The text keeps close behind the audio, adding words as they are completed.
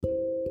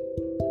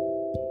Good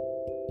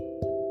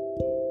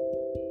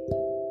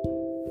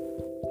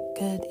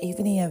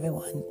evening,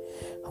 everyone.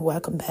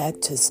 Welcome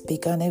back to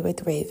Speak On It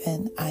with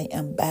Raven. I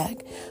am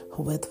back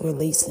with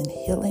releasing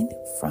healing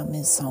from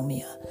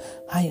Insomnia.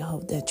 I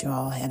hope that you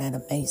all had an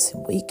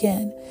amazing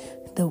weekend.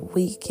 The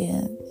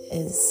weekend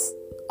is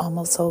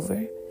almost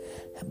over,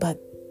 but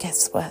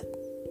guess what?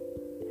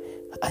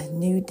 A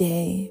new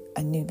day,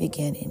 a new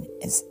beginning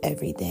is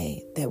every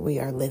day that we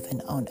are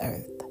living on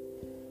earth.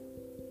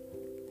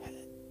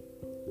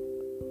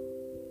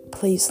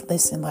 Please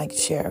listen, like,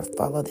 share,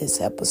 follow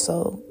this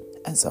episode.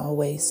 As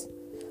always,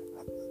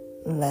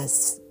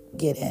 let's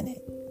get in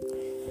it.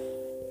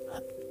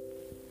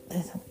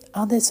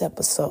 On this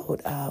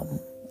episode,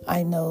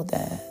 I know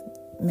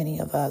that many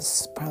of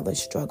us probably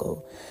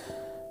struggle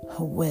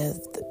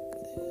with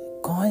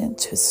going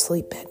to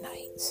sleep at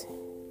night.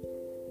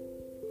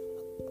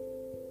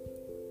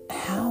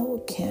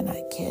 How can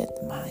I get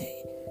my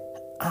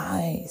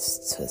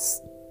eyes to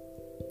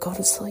go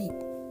to sleep,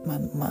 my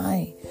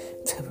mind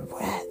to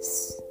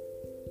rest?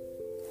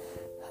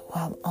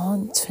 Well,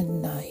 on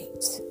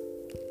tonight,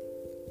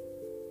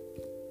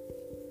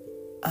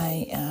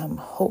 I am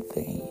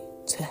hoping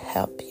to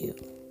help you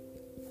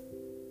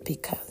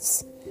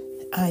because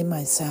I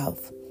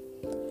myself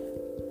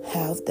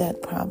have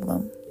that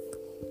problem,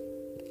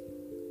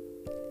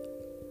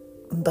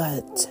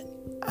 but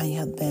I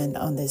have been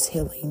on this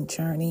healing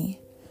journey,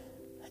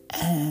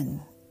 and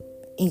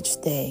each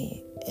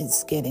day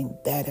is getting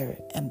better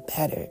and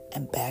better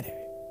and better.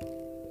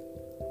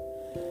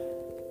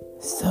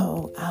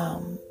 So,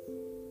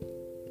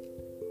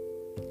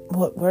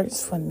 what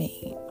works for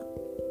me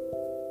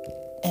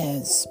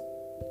is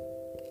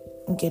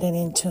getting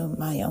into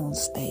my own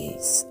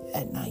space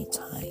at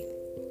nighttime,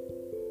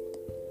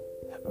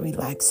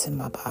 relaxing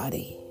my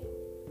body,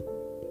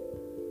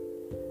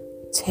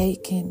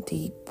 taking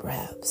deep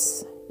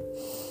breaths,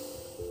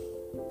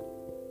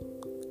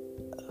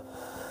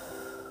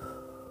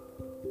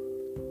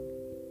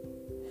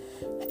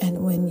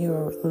 and when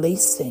you're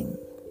releasing,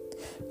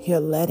 you're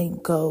letting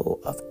go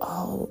of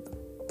all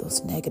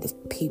those negative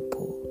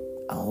people,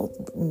 all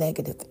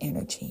negative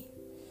energy.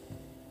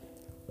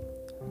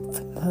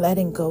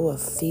 Letting go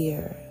of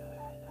fear,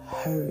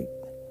 hurt,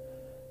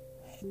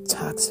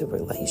 toxic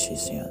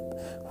relationship,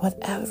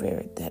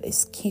 whatever that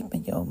is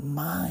keeping your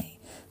mind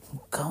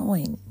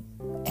going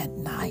at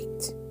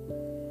night.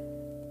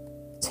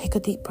 Take a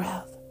deep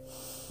breath.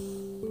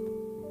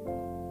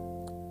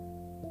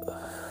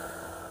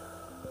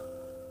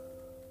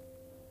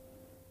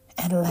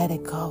 And let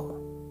it go.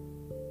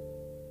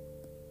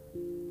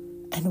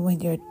 And when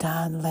you're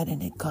done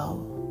letting it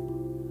go,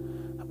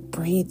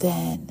 breathe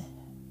in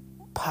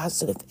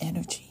positive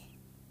energy.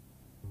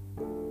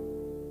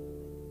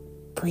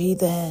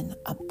 Breathe in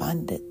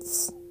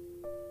abundance.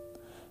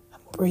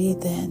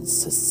 Breathe in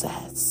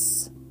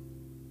success.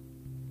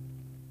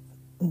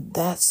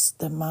 That's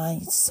the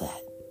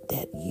mindset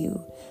that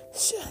you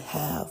should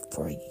have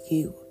for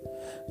you,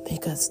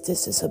 because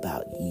this is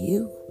about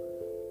you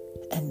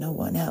and no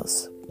one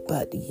else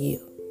but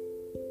you.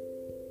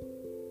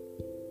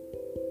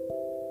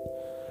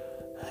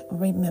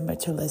 Remember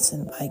to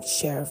listen, like,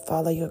 share,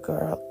 follow your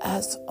girl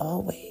as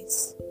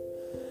always.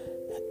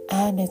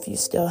 And if you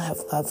still have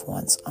loved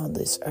ones on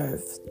this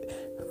earth,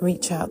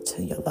 reach out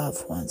to your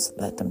loved ones.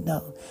 Let them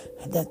know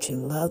that you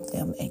love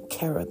them and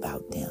care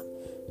about them.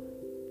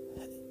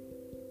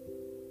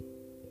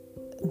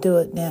 Do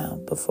it now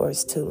before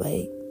it's too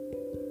late.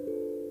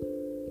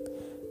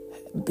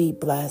 Be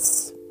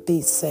blessed.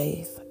 Be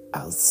safe.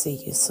 I'll see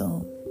you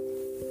soon.